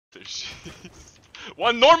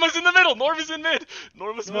One Norma's in the middle. Norma's in mid.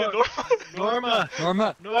 Norma's mid. Norma,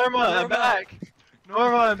 Norma. I'm back.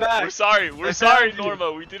 Norma, I'm back. We're sorry. We're sorry,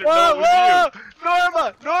 Norma. We didn't know it was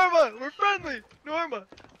Norma, we're friendly. Norma,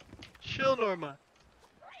 chill, Norma.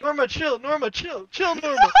 Norma, chill. Norma, chill. Chill,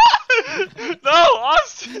 Norma. you. No,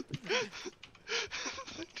 Austin.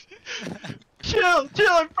 Chill.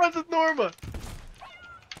 I'm friends with Norma.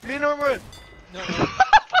 Me and Norma. No.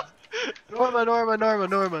 Norma.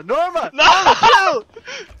 No. Chill.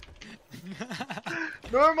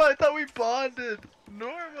 Norma, I thought we bonded.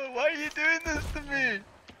 Norma, why are you doing this to me?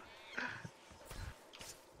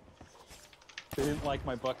 They didn't like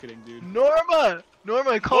my bucketing, dude. Norma,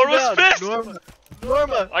 calm down. Pissed.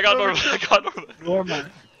 Norma. I got Norma.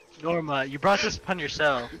 Norma, you brought this upon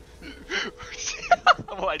yourself.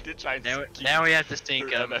 Well, I did try and ski now we have to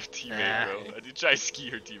stink her up. MF teammate, bro. I did try to ski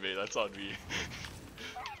her teammate. That's on me.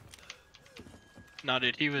 No,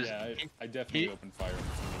 dude, he was. Yeah, I definitely opened fire.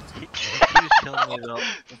 He was killing me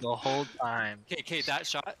the whole time. Okay, that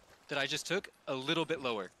shot that I just took, a little bit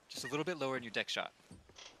lower. Just a little bit lower in your deck shot.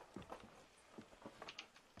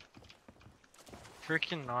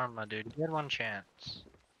 Freaking Norma, dude. You had one chance.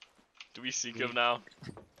 Do we seek him now?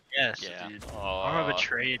 Yes, Yeah. dude. Aww. Norma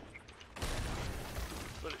betrayed.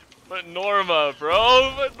 But Norma,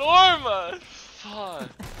 bro. But Norma. Fuck.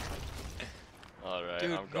 Alright,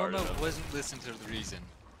 Dude, I'm guarding Norma him. wasn't listening to the reason.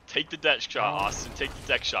 Take the deck shot, Austin. Take the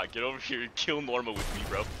deck shot. Get over here and kill Norma with me,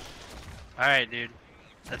 bro. Alright, dude.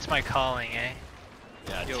 That's my calling, eh?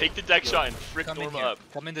 Yeah, Yo, take the deck shot and frick Come in Norma here. up.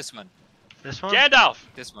 Come in this one. This one? Gandalf!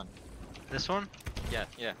 This one. This one?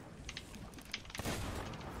 Yeah.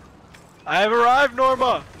 I have arrived,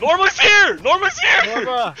 Norma! Norma's here! Norma's here!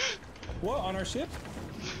 Norma! What, on our ship?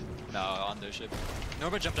 No, on their ship.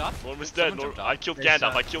 Norma jumped off. Norma's dead. Someone jumped off. I killed Hey, Gandalf.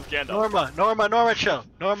 son. I killed Gandalf. Norma, chill.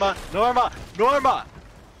 Norma!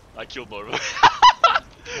 I killed Norma.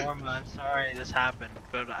 Norma, I'm sorry this happened,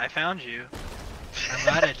 but I found you. I'm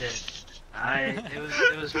glad I did.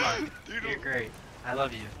 It was fun. Dude, You're great. I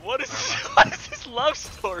love you. What is Norma. what is this love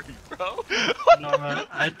story, bro? Norma,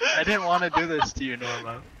 I didn't want to do this to you,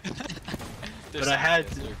 Norma. But I had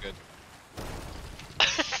to. They're good.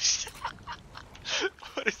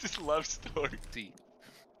 What is this love story? See.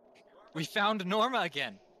 We found Norma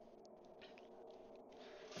again.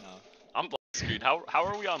 No. I'm black screen. How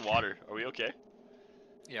are we on water? Are we okay?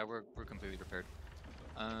 Yeah, we're completely prepared.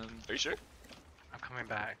 Are you sure? I'm coming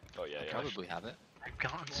back. Oh yeah, yeah. Probably have it. I've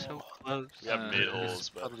gone so close. We have mid it's holes,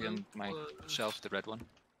 but probably on my shelf, the red one.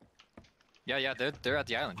 Yeah, they're at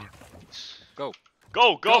the island. Go.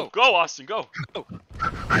 go, Austin, go.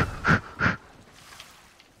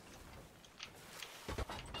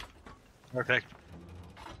 Perfect.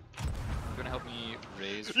 You're gonna help me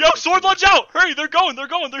raise. Yo, sword launch out! Hurry, they're going,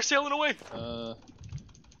 they're sailing away.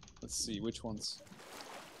 Let's see, which ones?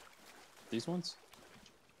 These ones?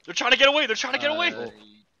 They're trying to get away.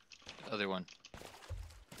 Other one.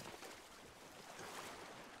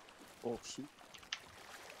 Oh shoot.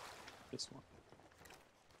 This one.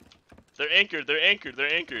 They're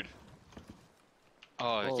anchored.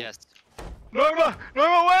 Oh, yes. Norma,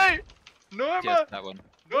 wait! Norma! Yes, that one.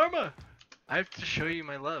 Norma! I have to show you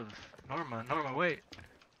my love. Norma, wait.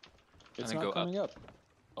 It's then not go up. coming up.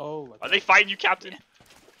 Oh, like Are they fighting you, Captain?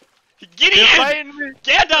 Gideon! They're fighting me!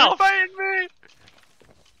 They're Gandalf! fighting me!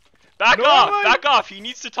 Back Norma! off! He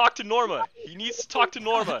needs to talk to Norma.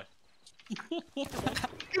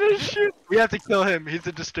 Gonna shoot. We have to kill him. He's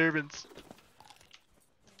a disturbance.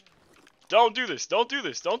 Don't do this.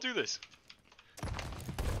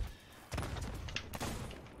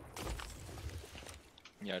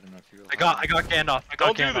 Yeah, I don't know if you're. I got Gandalf.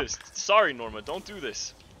 Don't do this. Sorry, Norma. Don't do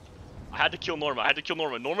this. I had to kill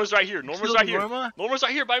Norma. Norma's right here. Norma's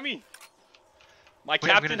right here by me. My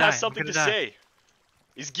captain has something to say.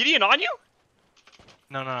 Is Gideon on you?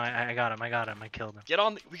 No, I got him. I killed him. Get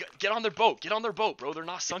on their boat. Get on their boat, bro. They're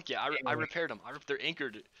not sunk yet. I repaired them. They're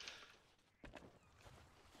anchored.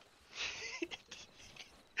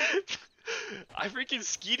 I freaking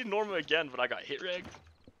skied in Norma again, but I got hit ragged.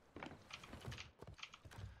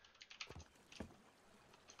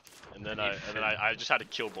 And then I just had to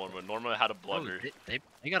kill Norma. Norma had a blunder. Oh,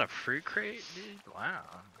 they got a fruit crate, dude. Wow,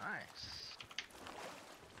 nice.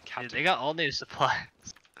 Captain, Dude, they got all new supplies.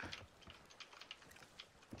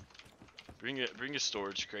 bring a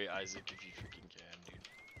storage crate, Isaac, if you freaking can, dude.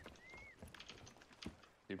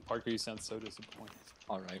 dude, Parker, you sound so disappointed.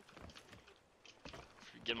 Alright.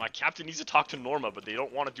 Again, my captain needs to talk to Norma, but they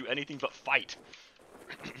don't want to do anything but fight.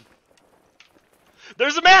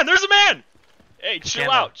 There's a man! Hey, chill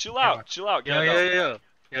out, Gandalf.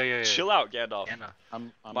 Yo. Chill out, Gandalf. Anna.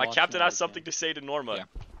 I'm My watching captain all has I something can. to say to Norma. Yeah.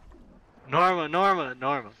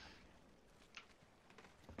 Norma.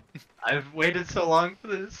 I've waited so long for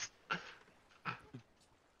this.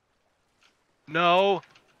 No,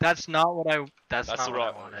 that's not what I. That's not the what I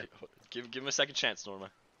wrong. wanted. Give him a second chance, Norma.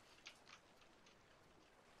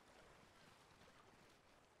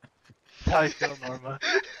 That's how I feel, Norma.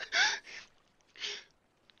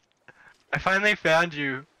 I finally found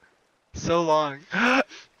you. So long.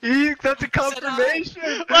 That's a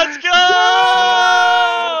confirmation. Let's go!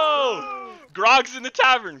 Grog's in the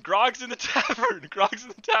tavern.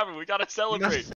 We gotta celebrate.